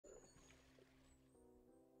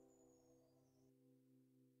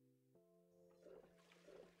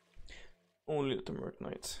Only at the Merc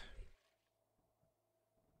Knight.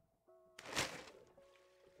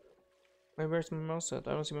 Wait, where's my mouse at?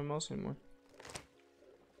 I don't see my mouse anymore.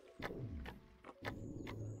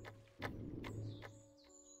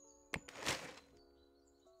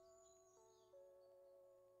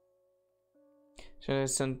 Should I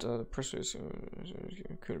send press release?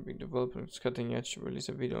 Could be developing cutting edge. Release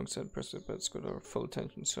a video alongside press release, but it's got our full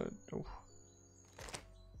attention. So,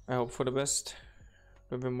 I hope for the best.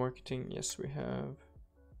 Do we have marketing? Yes, we have.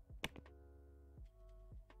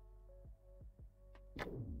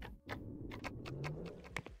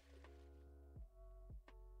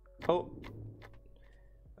 Oh,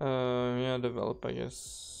 yeah, develop, I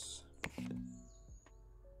guess.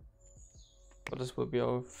 But this will be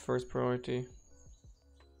our first priority.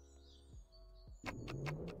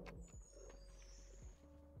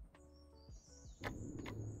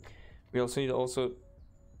 We also need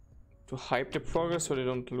to hype the progress so they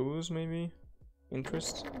don't lose maybe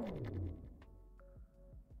interest.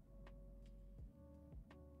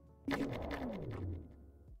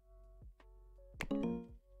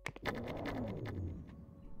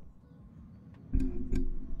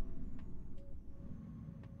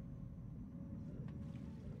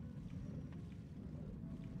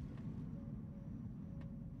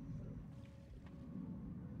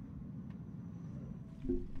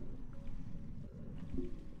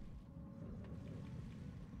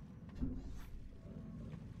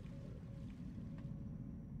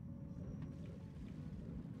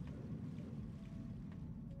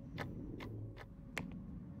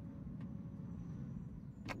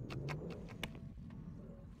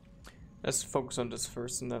 Let's focus on this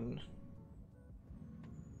first and then...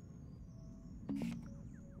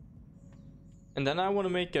 And then I want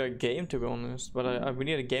to make a game, to be honest, but we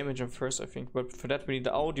need a game engine first, I think. But for that we need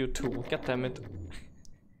the audio tool, god damn it.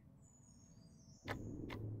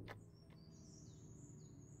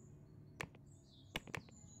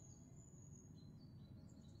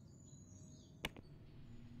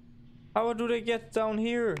 How do they get down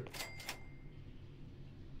here?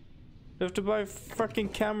 You have to buy fucking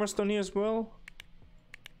cameras down here as well?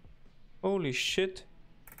 Holy shit.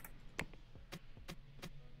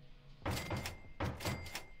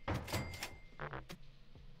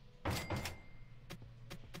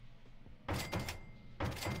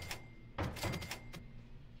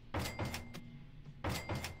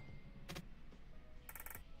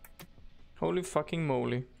 Holy fucking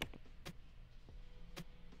moly.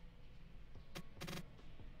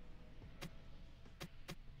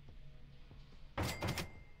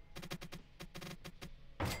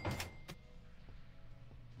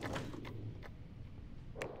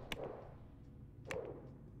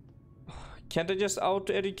 Can't I just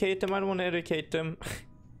auto-educate them? I don't want to educate them.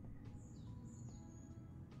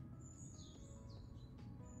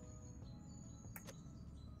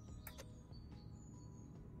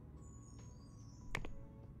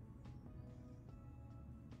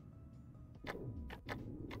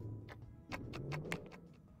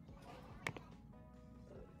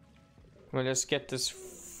 Well, let's get this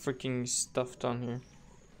freaking stuff done here.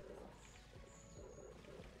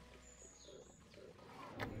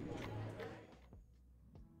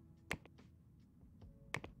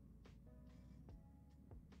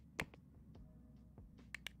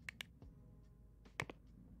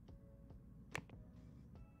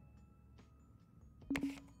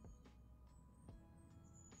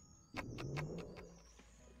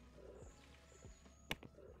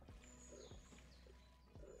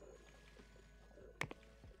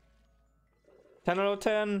 Ten out of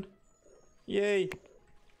 10. Yay.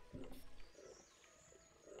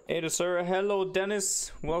 Hey sir. Hello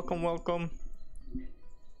Dennis. Welcome, welcome.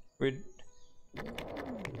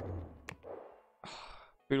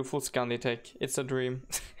 Beautiful Scandi tech. It's a dream.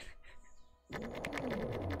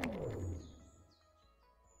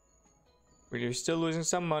 We're still losing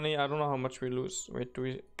some money. I don't know how much we lose. Wait, do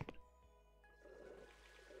we...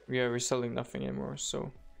 We are reselling nothing anymore,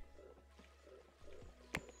 so...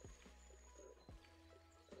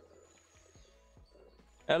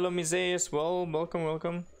 Hello Mise as well, welcome,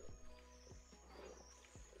 welcome.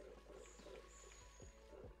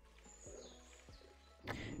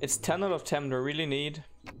 It's 10 out of 10, we really need.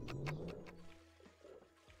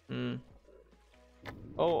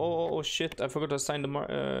 Oh shit, I forgot to assign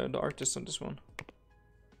the artist on this one.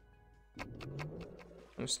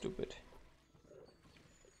 I'm stupid.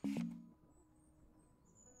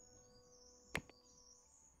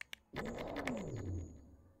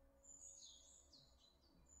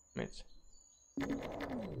 Wait.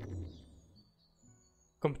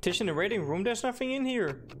 Competition and rating room, there's nothing in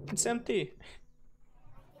here. It's empty.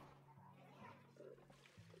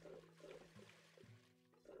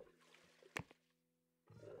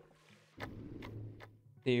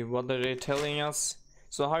 See, what are they telling us?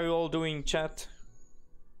 So how are you all doing, chat?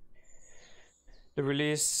 They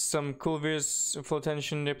release some cool videos, full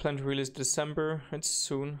attention. They plan to release December. It's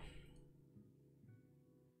soon.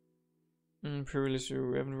 Pre-release,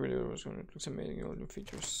 we haven't really. It looks amazing. All new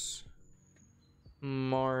features.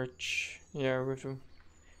 March. Yeah, we have to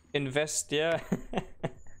invest. Yeah,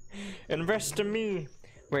 invest in me.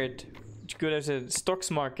 Wait, it's good as a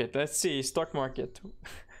stocks market. Let's see, stock market.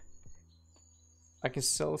 I can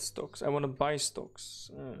sell stocks. I want to buy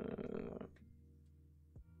stocks.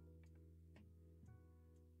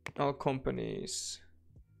 All companies.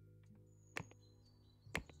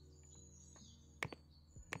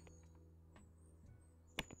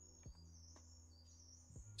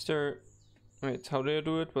 Is there... Wait, how did I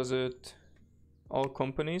do it? Was it all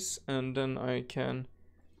companies? And then I can...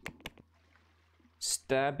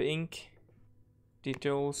 Stab Inc.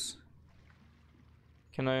 Details.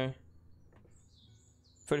 Can I...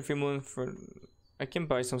 33 million for... I can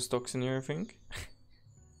buy some stocks in here, I think.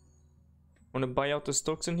 Wanna buy out the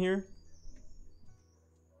stocks in here?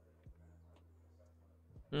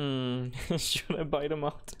 Should I buy them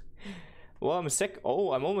out? Well, I'm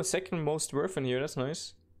I'm almost second most worth in here, that's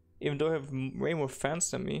nice. Even though I have way more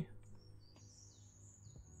fans than me.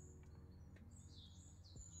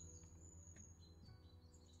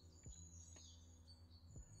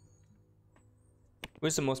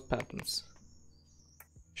 Where's the most patents?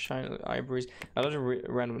 Shiny ivories. A lot of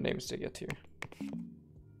random names they get here.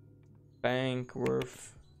 Bank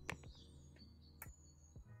worth.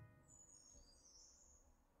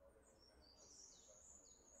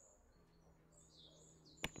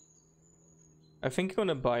 I think I'm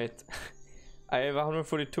gonna buy it. I have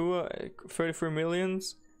 142, 33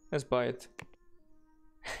 millions. Let's buy it.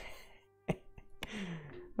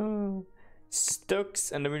 Oh.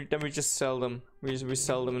 Stocks, and then we just sell them. We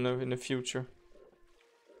sell them in the future.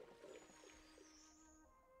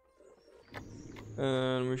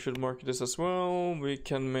 And we should market this as well. We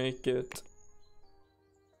can make it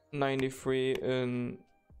 93 in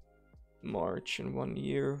March in 1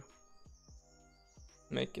 year.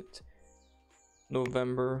 Make it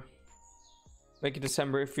November. Make it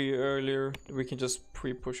December if we earlier. We can just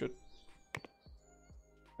pre-push it.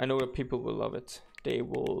 I know that people will love it. They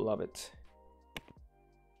will love it.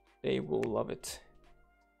 They will love it.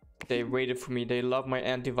 They waited for me. They love my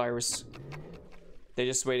antivirus. They're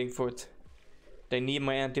just waiting for it. They need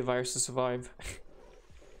my antivirus to survive.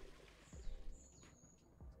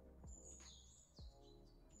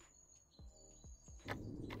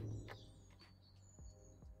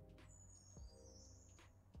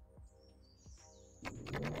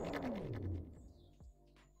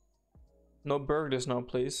 No burglars now,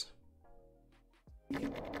 please.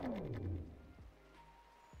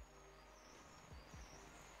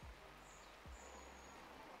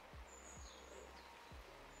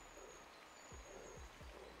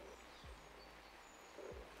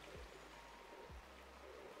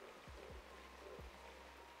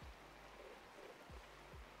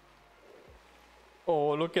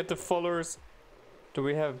 Oh, look at the followers. Do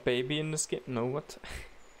we have baby in this game? No, what?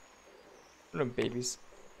 No babies.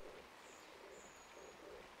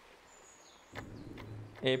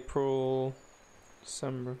 April,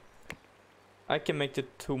 December. I can make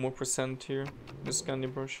it 2% more here. This candy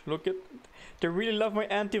brush. Look at, they really love my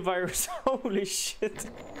antivirus. Holy shit!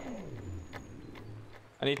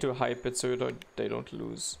 I need to hype it so they don't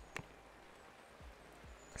lose.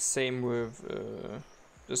 Same with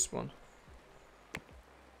this one.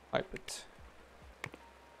 Hype it.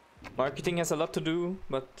 Marketing has a lot to do,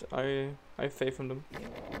 but I have faith in them.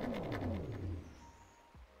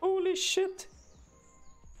 Holy shit!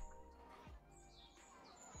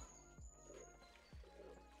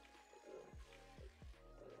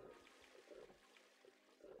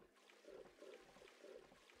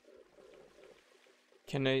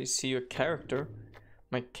 Can I see your character?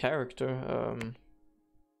 My character,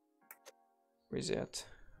 where is he at?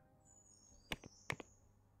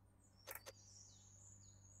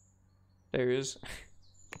 There he is.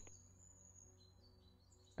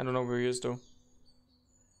 I don't know where he is though.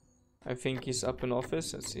 I think he's up in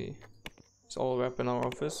office. Let's see. He's all the way up in our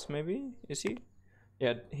office, maybe? Is he?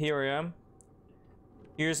 Yeah, here I am.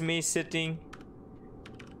 Here's me sitting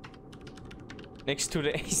next to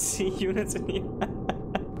the AC units in here.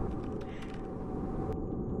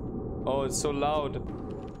 Oh, it's so loud.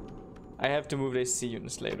 I have to move the AC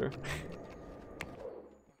units later.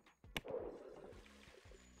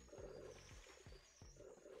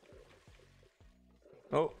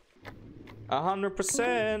 Oh,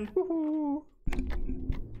 100%. Woohoo!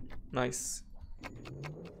 Nice.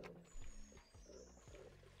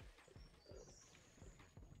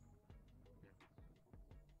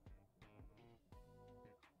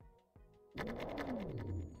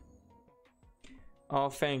 Oh,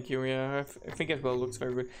 thank you. Yeah, I think as well looks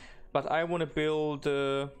very good. But I want to build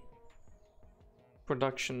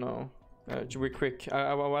production now. To be quick,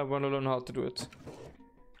 I want to learn how to do it.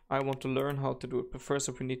 I want to learn how to do it, but first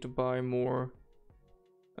we need to buy more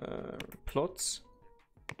plots.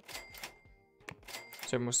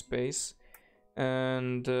 So more space.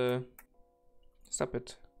 And stop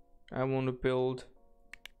it. I want to build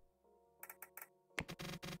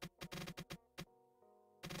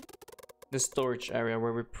the storage area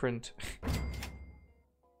where we print.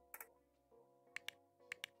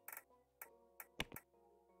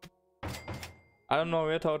 I don't know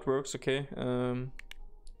yet how it works, okay.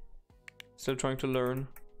 Still trying to learn.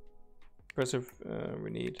 First we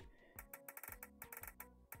need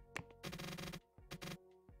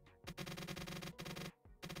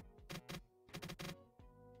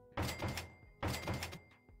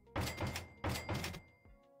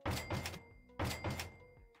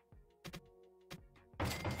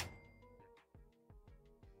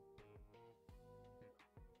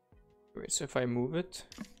wait, so if I move it.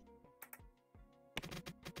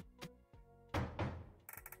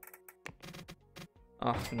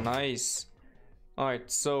 Ah, nice.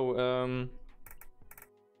 Alright, so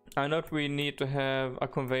I know we need to have a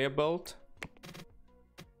conveyor belt.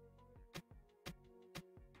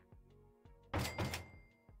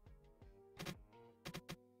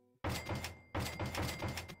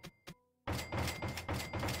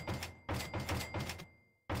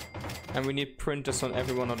 And we need printers on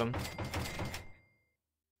every one of them.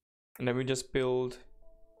 And then we just build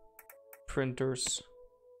printers.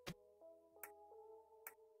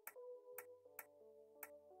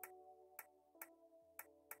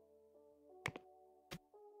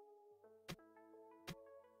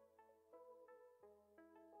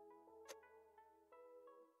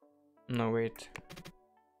 No, wait.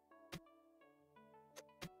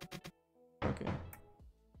 Okay.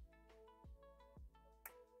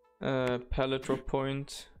 Pallet drop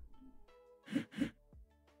point.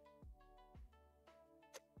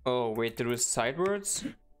 Oh, wait, there was sidewards?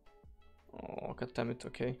 Oh, god damn it,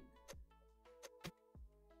 okay.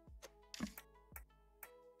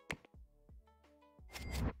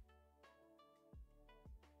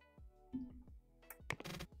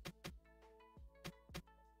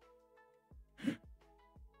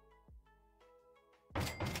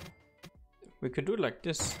 We could do it like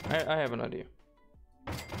this. I have an idea.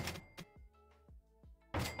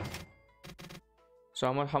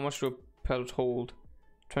 So how much do a pallet hold?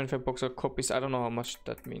 25 box of copies. I don't know how much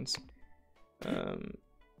that means.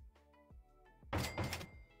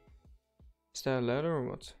 Is there a ladder or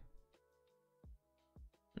what?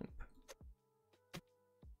 Nope.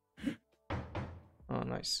 Oh,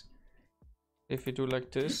 nice. If we do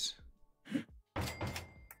like this.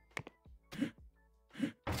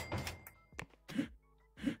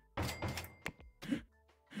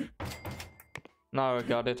 Now I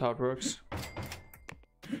got it how it works.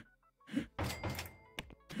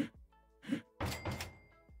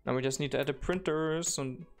 Now we just need to add the printers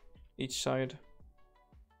on each side.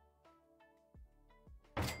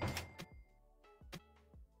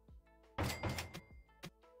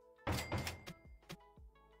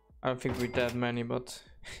 I don't think we're that many, but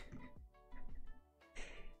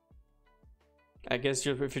I guess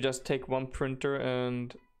if you just take one printer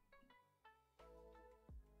and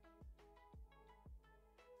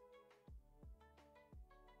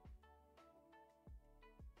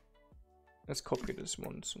let's copy this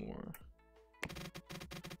once more.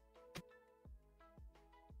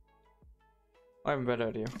 I have a better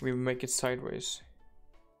idea. We make it sideways.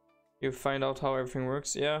 You find out how everything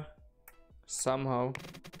works? Yeah. Somehow.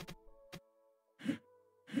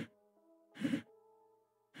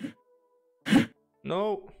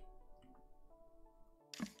 No.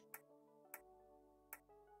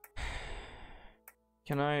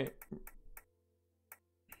 Can I?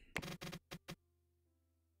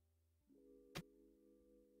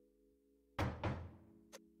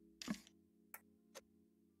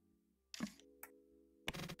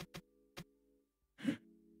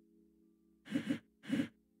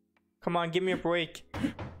 Come on, give me a break.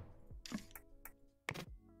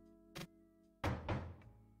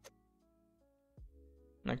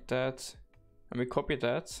 Like that. And we copy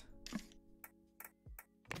that.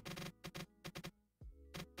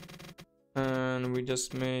 And we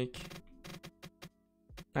just make...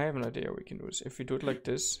 I have an idea we can do this. If we do it like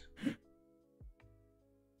this.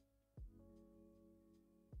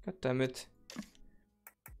 God damn it.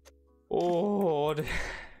 Oh...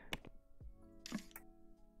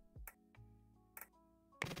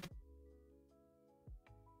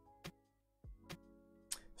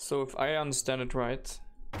 So if I understand it right,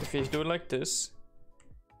 if you do it like this,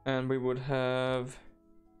 And we would have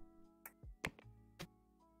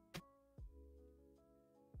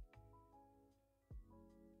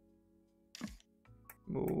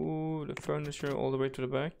move the furniture all the way to the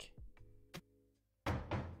back.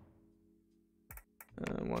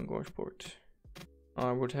 One garage port.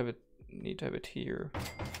 I would have it, need to have it here.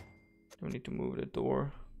 We need to move the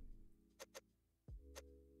door.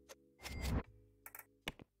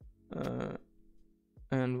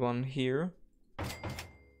 And one here.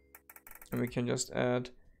 And we can just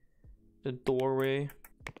add the doorway.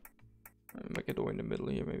 Make a door in the middle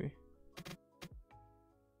here, maybe.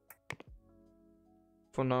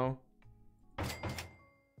 For now.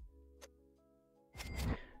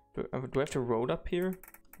 Do I have to road up here?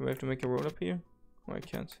 Do I have to make a road up here? Oh, I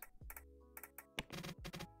can't.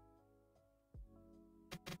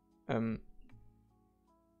 Can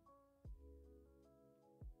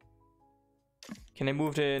I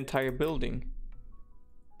move the entire building?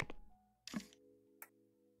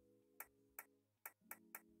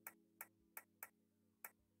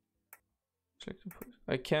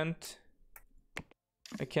 I can't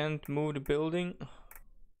move the building.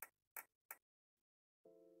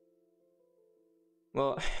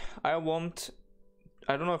 Well, I don't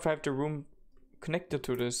know if I have the room connected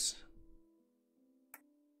to this.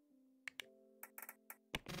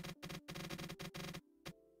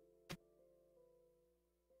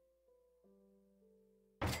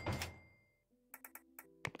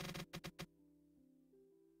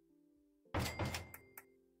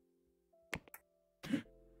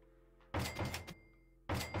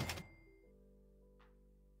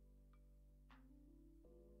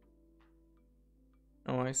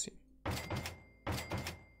 Oh, I see.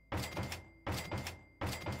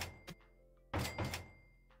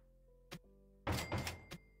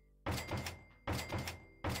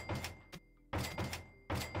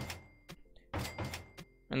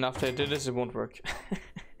 And after I did this, it won't work.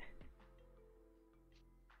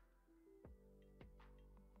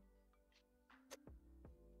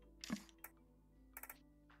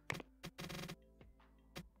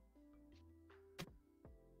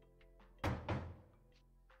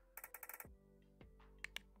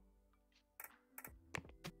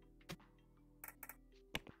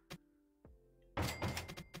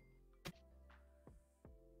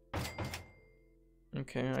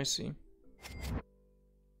 Okay, I see.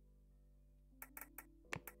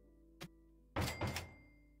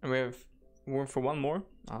 And we have room for one more.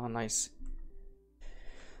 Ah, nice.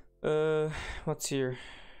 What's here?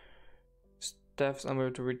 Staff's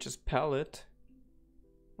unable to reach his pallet.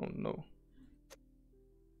 Oh no.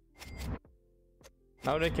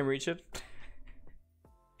 Now they can reach it.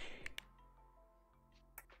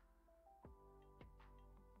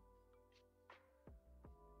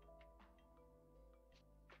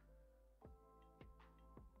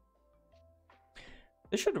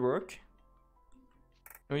 This should work.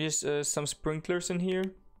 We use some sprinklers in here.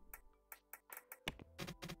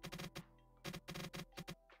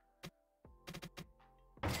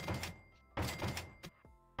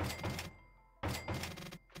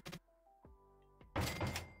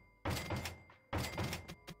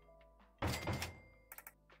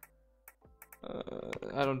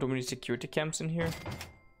 I don't do many security cams in here.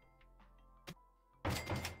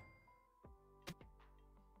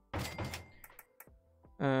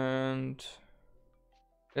 And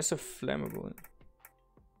there's a flammable in.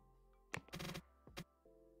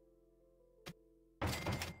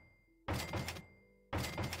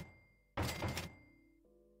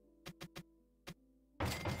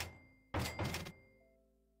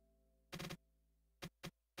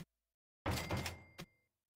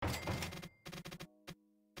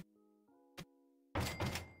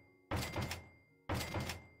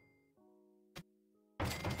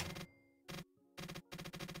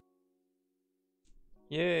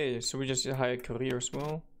 Yay, so we just hire a courier as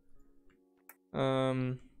well.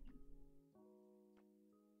 I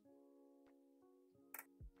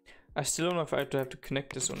still don't know if I have to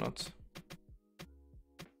connect this or not.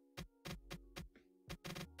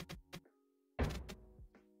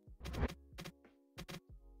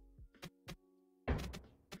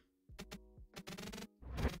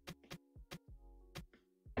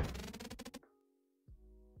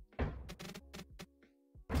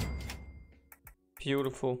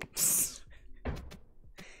 Beautiful.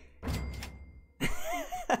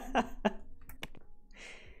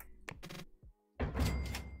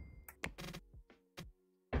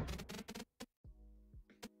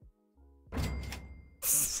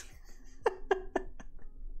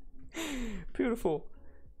 Beautiful.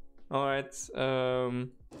 All right.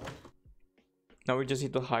 Now we just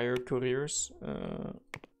need to hire couriers.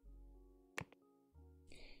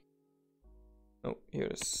 Oh, here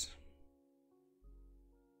it is.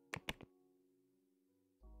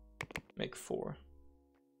 Make 4.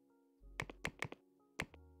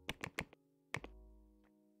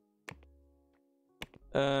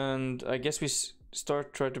 And I guess we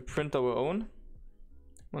try to print our own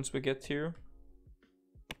once we get here.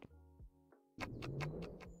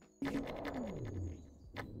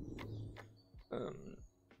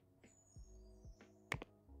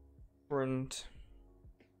 Print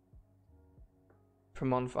per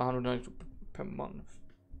month, 190 per month.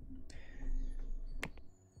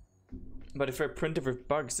 But if I print it with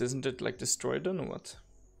bugs, isn't it like destroyed then or what?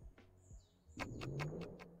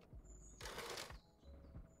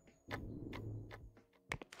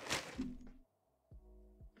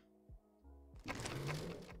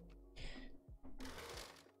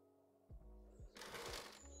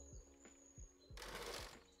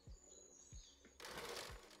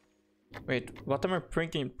 Wait, what am I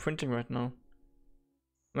printing right now?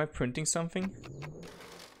 Am I printing something?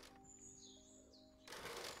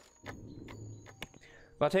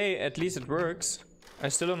 But hey, at least it works. I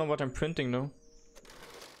still don't know what I'm printing though.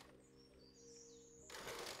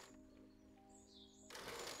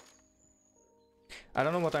 I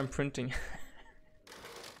don't know what I'm printing.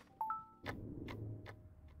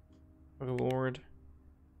 Reward.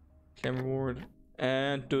 Claim reward.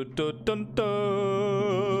 And dun dun dun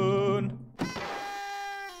dun!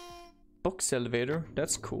 Box elevator,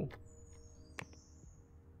 that's cool.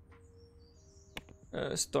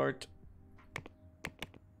 Start.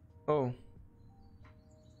 Oh.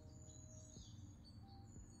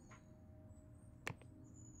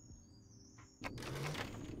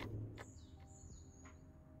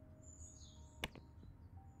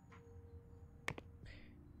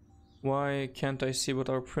 Why can't I see what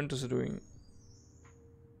our printers are doing?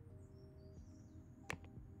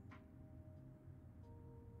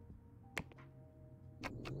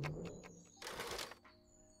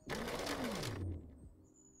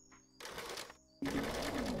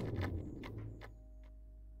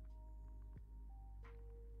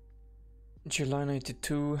 July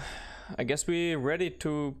 92. I guess we're ready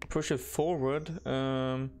to push it forward.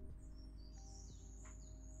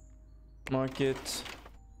 Market.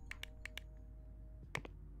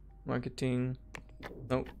 Marketing.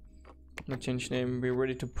 No. Not change name. We're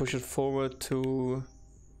ready to push it forward to...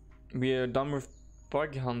 We are done with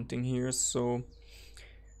bug hunting here, so...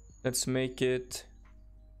 Let's make it...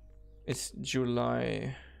 It's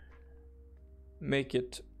July. Make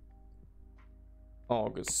it...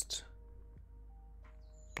 August.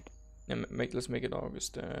 Yeah, let's make it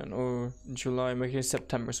August then, or July, make it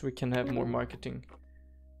September, so we can have more marketing.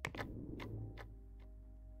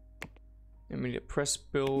 Immediate press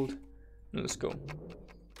build. Let's go.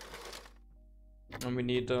 And we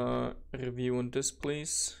need a review on this,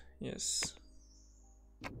 please. Yes.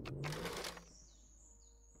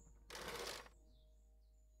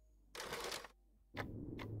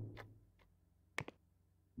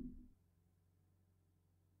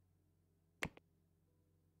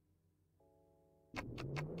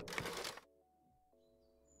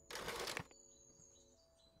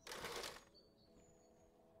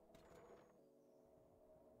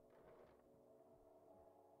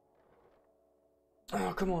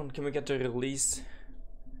 Oh, come on, can we get the release?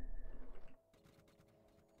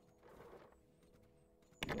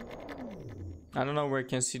 I don't know where I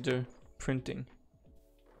can see the printing.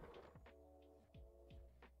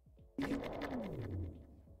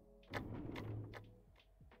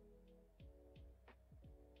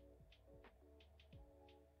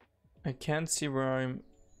 I can't see where I'm...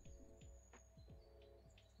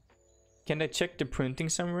 Can I check the printing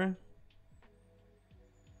somewhere?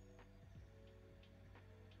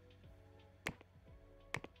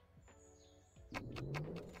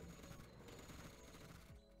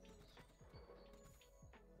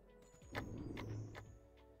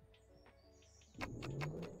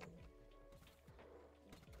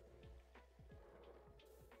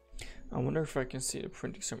 I wonder if I can see the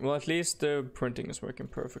printing somewhere. Well, at least the printing is working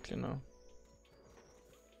perfectly now.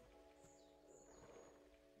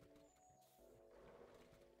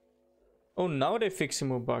 Oh, now they're fixing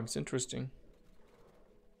more bugs. Interesting.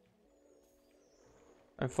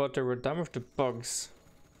 I thought they were done with the bugs.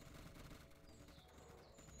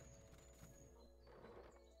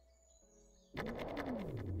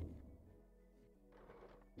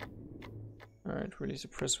 Alright, release a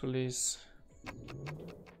press release.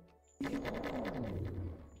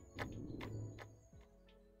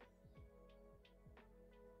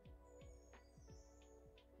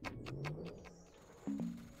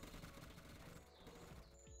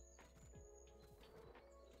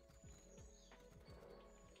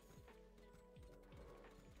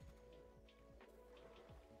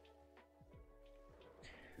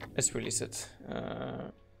 Let's release it.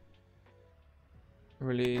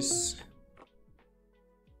 Release.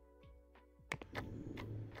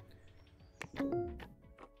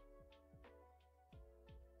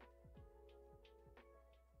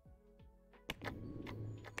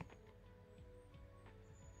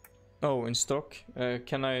 Oh, in stock.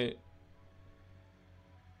 Can I?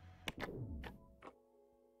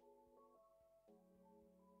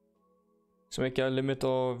 So make a limit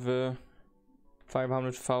of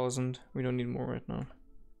 500,000. We don't need more right now.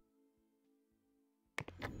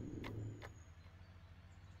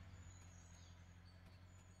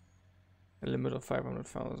 A limit of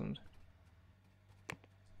 500,000.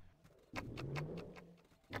 Do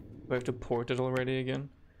I have to port it already again?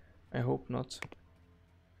 I hope not.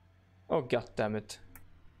 Oh, god damn it.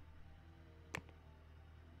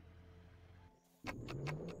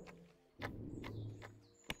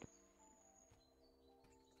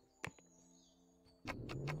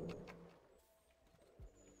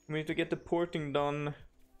 We need to get the porting done.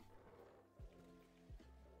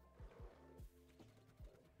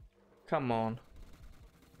 Come on.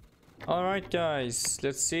 Alright guys,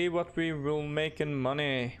 let's see what we will make in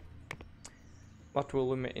money. What will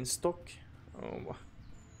we make in stock? Oh.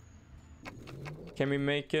 Can we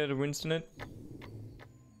make it Winston it?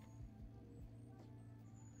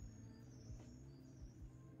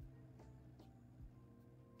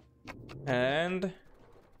 And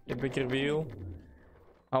a big reveal.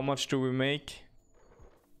 How much do we make?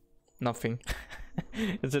 Nothing.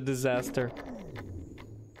 It's a disaster.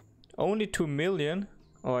 Only 2 million?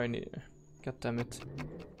 Oh, I need. God damn it.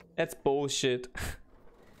 That's bullshit.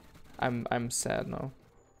 I'm sad now.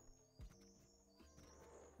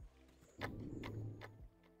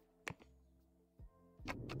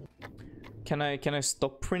 Can I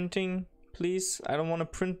stop printing, please? I don't want to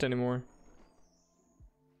print anymore.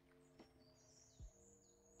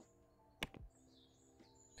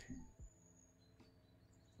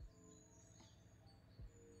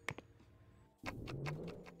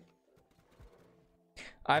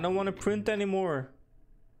 I don't want to print anymore.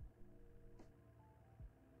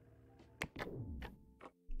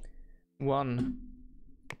 One.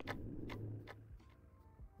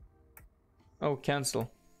 Oh,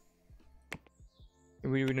 cancel.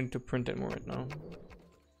 We need to print anymore right now.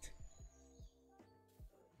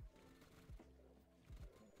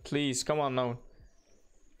 Please, come on now.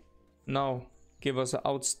 Now, give us an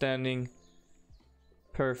outstanding,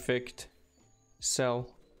 perfect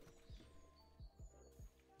sell.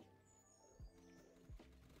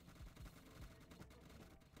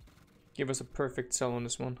 Give us a perfect sell on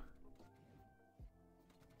this one.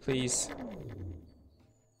 Please.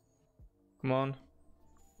 Come on.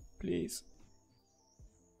 Please.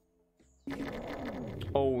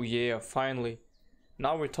 Oh yeah, finally.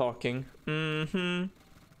 Now we're talking. Mm-hmm.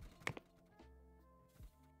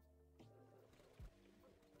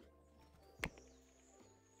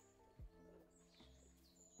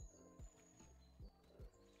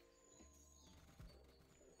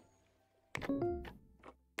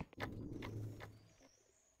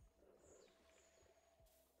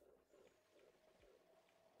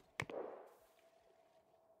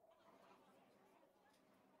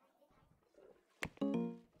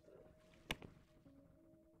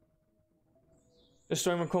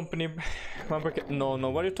 Destroying my company. No,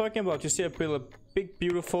 what are you talking about? You see, I built a big,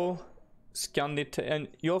 beautiful Scandi, and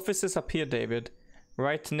your office is up here, David,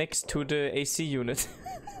 right next to the AC unit.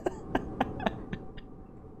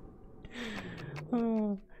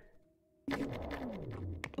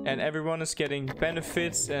 And everyone is getting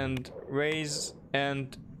benefits and raise,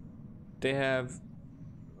 and they have.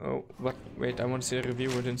 Oh, what? Wait, I want to see a review.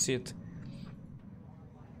 I didn't see it.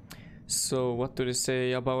 So, what do they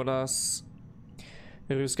say about us?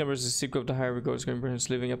 The Scammer is the sequel of the higher regards is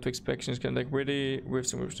living up to expectations, kind of like really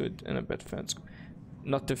riffs and riffs and a bad fans.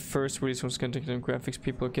 Not the first release from Scantic and graphics,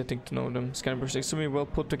 people getting to know them. Scanner is extremely well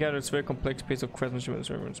put together, it's a very complex piece of craftsmanship and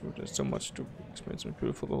there's so much to experience and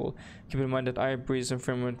beautiful the whole. Keep in mind that I breeze and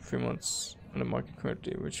framework 3 months on the market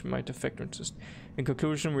currently, which might affect interest. In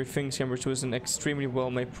conclusion, we think Scammer 2 is an extremely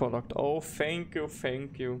well made product. Oh, thank you,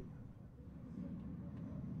 thank you.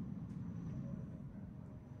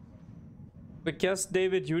 Because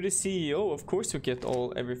David, you're the CEO, of course you get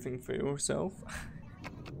everything for yourself.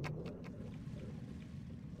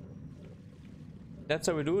 That's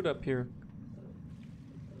how we do it up here.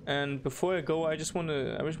 And before I go, I just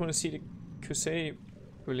wanna see the Crusade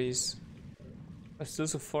release. That's still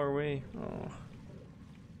so far away. Oh.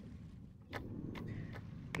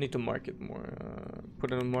 I need to market more.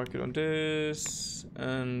 Put a market on this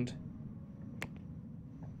and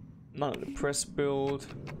none of the press build.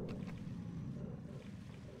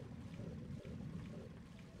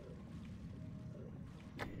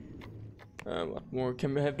 What more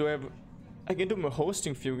can we have? Do I have? I can do my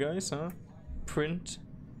hosting for you guys, huh? Print.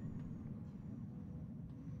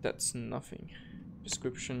 That's nothing.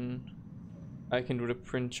 Description. I can do the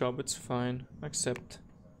print job, it's fine. Accept.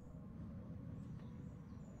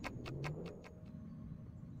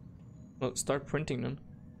 Well, start printing then.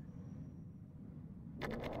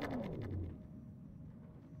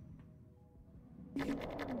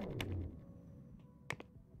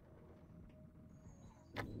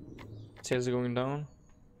 Sales are going down.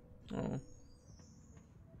 Oh.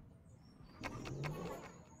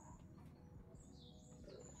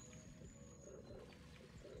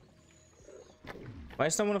 Why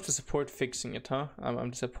is not one of the support fixing it, huh? I'm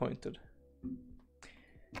disappointed.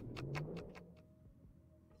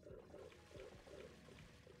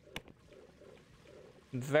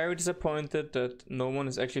 Very disappointed that no one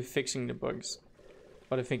is actually fixing the bugs.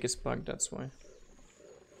 But I think it's bugged, that's why.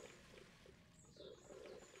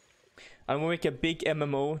 I'm gonna make a big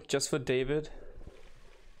MMO just for David.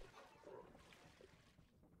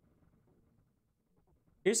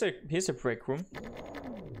 Here's a break room.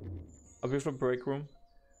 A beautiful break room.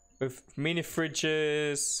 With mini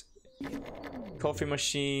fridges, coffee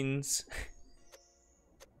machines,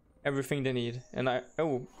 everything they need. And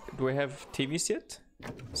oh, do I have TVs yet?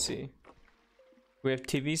 Let's see. Do we have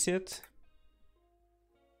TVs yet?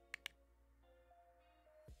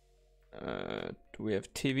 Do we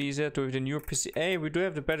have TVs yet? Do we have the newer PC? Hey, we do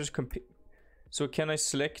have the better computer. So can I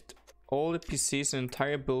select all the PCs in the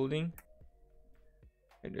entire building?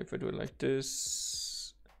 And if I do it like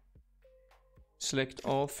this, select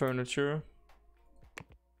all furniture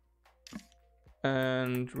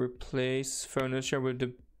and replace furniture with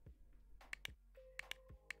the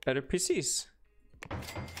better PCs.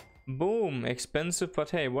 Boom! Expensive,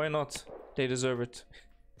 but hey, why not? They deserve it.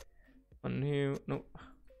 One here, no.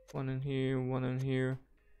 One in here, one in here,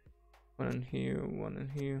 one in here, one in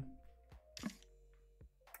here.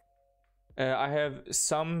 I have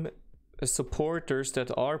some supporters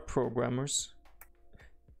that are programmers.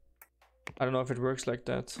 I don't know if it works like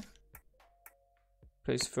that.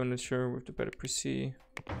 Place furniture with the better PC.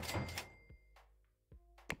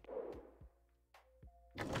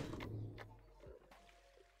 I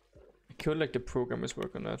could let the programmers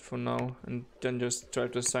work on that for now and then just try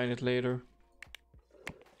to assign it later.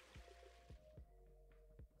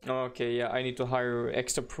 Okay, yeah, I need to hire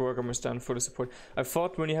extra programmers then for the support. I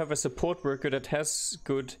thought when you have a support worker that has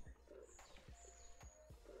good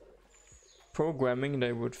programming,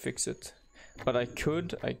 they would fix it. But I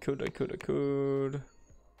could.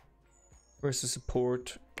 Where's the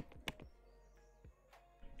support?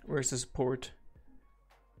 Where's the support?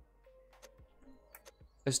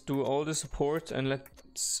 Let's do all the support and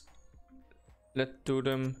let's do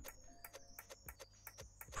them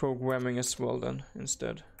programming as well then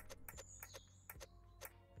instead.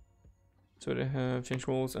 So they have change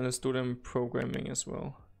roles and let's do them programming as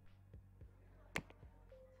well.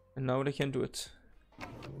 And now they can do it.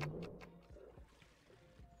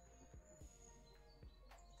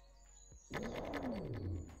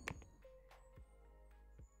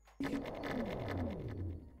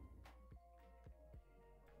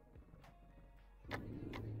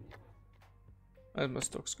 How's my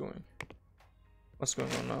stocks going? What's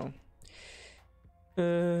going on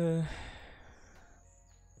now?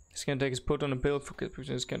 Scan-tech is put on a bill for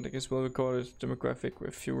Scan-tech is well recorded demographic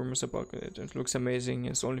with few rumors about it. It looks amazing.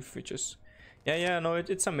 It's only features. Yeah, no,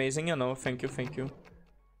 it's amazing. I know. Thank you.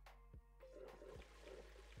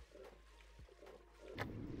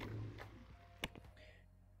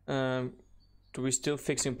 Do we still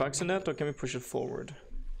fixing bugs in that, or can we push it forward?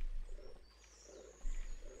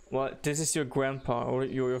 Well, this is your grandpa or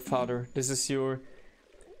your father. This is your.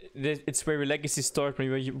 It's where your legacy starts. When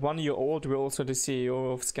you're 1 year old, we're also the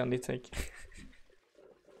CEO of Scanditech.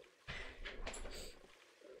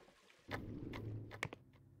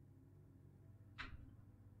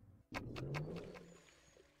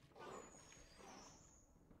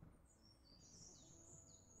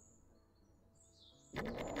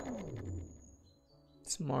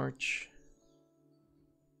 It's March.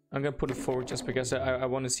 I'm gonna put it forward just because I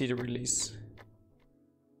want to see the release.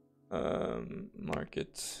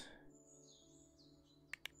 Market.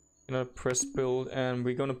 Gonna press build, and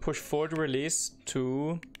we're gonna push forward the release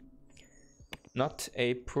to not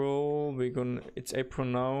April. It's April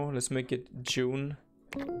now. Let's make it June,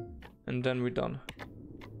 and then we're done.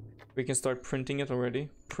 We can start printing it already.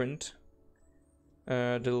 Print.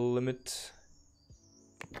 The limit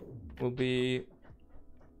will be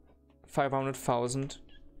 500,000.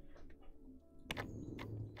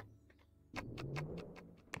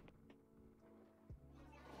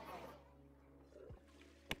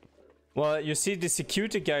 Well, you see the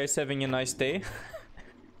security guy is having a nice day.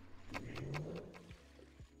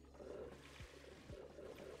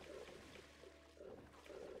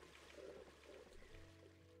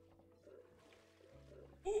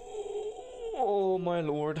 Oh my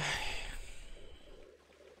lord.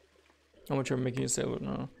 How much are we making a sale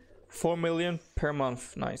now? 4 million per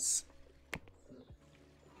month. Nice.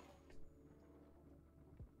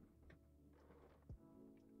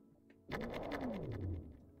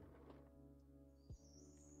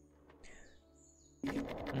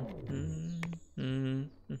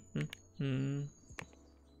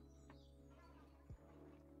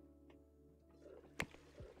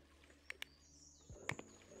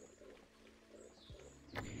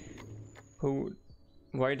 Who?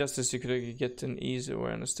 Why does the security get an easy? I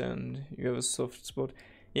understand you have a soft spot.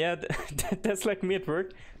 Yeah, that's like me at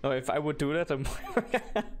work. No, if I would do that, I'm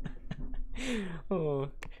oh,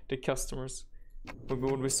 the customers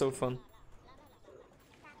would be so fun.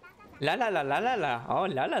 La la la la la la. Oh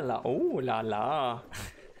la la la. Oh la la.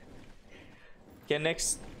 Okay,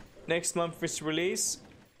 next month's release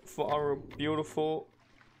for our beautiful.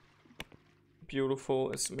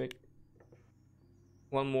 Let's make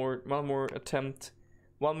one more attempt.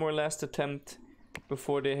 One more last attempt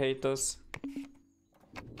before they hate us.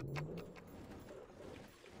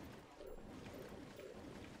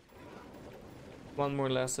 One more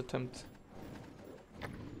last attempt.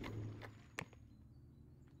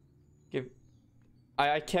 Give.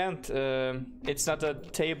 I can't. It's not a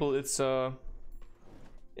table. It's an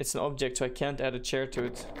object, so I can't add a chair to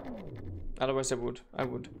it. Otherwise, I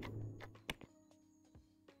would.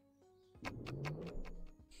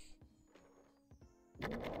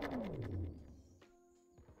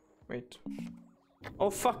 Wait. Oh,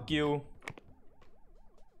 fuck you.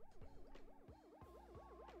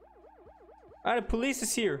 Ah, the police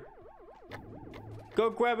is here. Go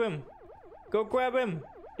grab him. Go grab him.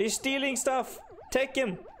 He's stealing stuff. Take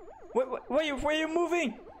him. Where are you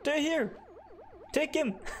moving? They're here. Take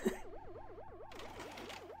him.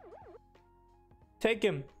 Take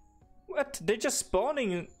him. What? They're just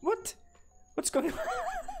spawning. What? What's going on?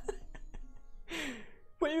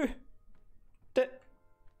 Where are you?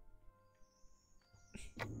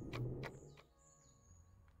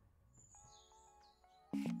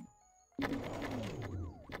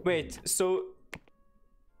 Wait, so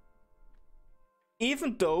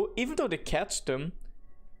even though they catch them,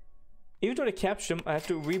 I have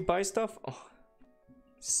to rebuy stuff? Oh,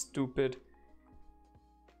 stupid.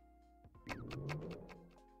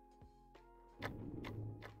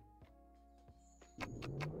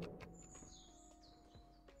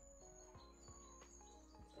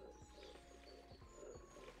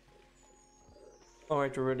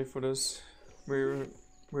 Alright, we're ready for this. We're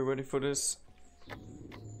ready for this.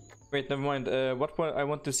 Wait, never mind. What I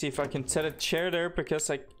want to see if I can set a chair there, because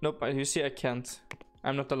nope, you see I can't.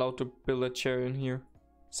 I'm not allowed to build a chair in here,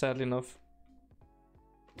 sadly enough.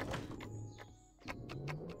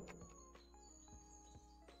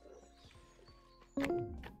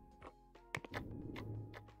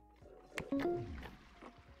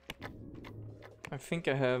 I think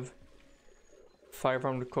I have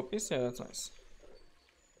 500 copies. Yeah, that's nice.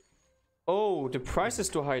 Oh, the price is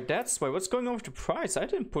too high. That's why. What's going on with the price? I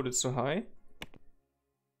didn't put it so high.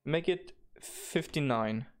 Make it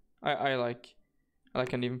 59. I like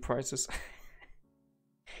uneven prices.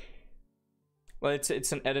 Well,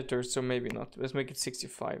 it's an editor, so maybe not. Let's make it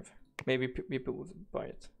 65. Maybe people would buy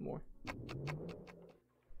it more.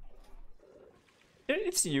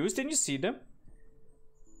 It's used. Didn't you see them?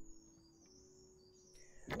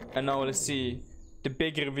 And now let's see the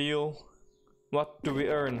big reveal. What do we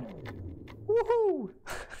earn? Woohoo!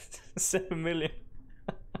 7 million.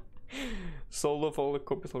 Sold off all the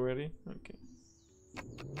copies already. Okay.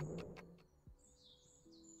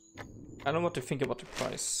 I don't know what to think about the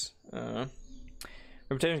price.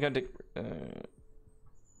 Reputation is gonna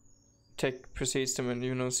take precedes them, and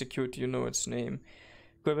you know security, you know its name.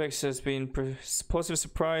 Quebec has been positive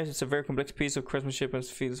surprise. It's a very complex piece of craftsmanship and it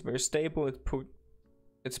feels very stable.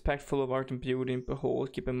 It's packed full of art and beauty.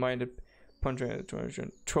 Behold, keep in mind that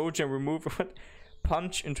Trojan remover. What?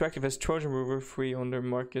 Punch Interactive has Trojan remover free on their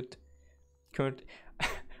market. Current.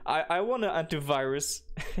 I want an antivirus.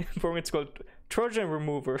 For me, it's called Trojan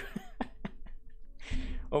remover.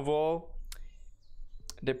 Overall,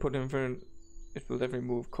 they put in for it will never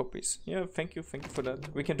remove copies. Yeah, thank you for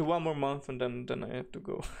that. We can do one more month and then I have to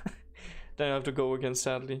go. Then I have to go again,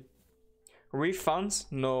 sadly. Refunds?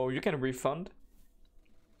 No, you can refund.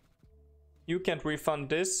 You can't refund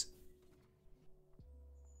this.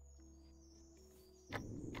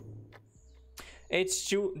 It's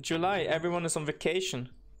July, everyone is on vacation.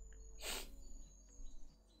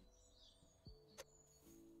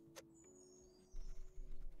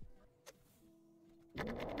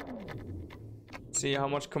 See how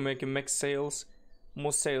much can we make in max sales.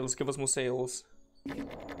 More sales, give us more sales.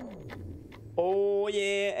 Oh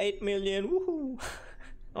yeah, 8 million, woohoo.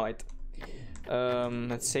 Alright.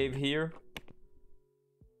 Let's save here.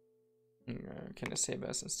 Can I save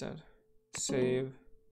as instead? Save.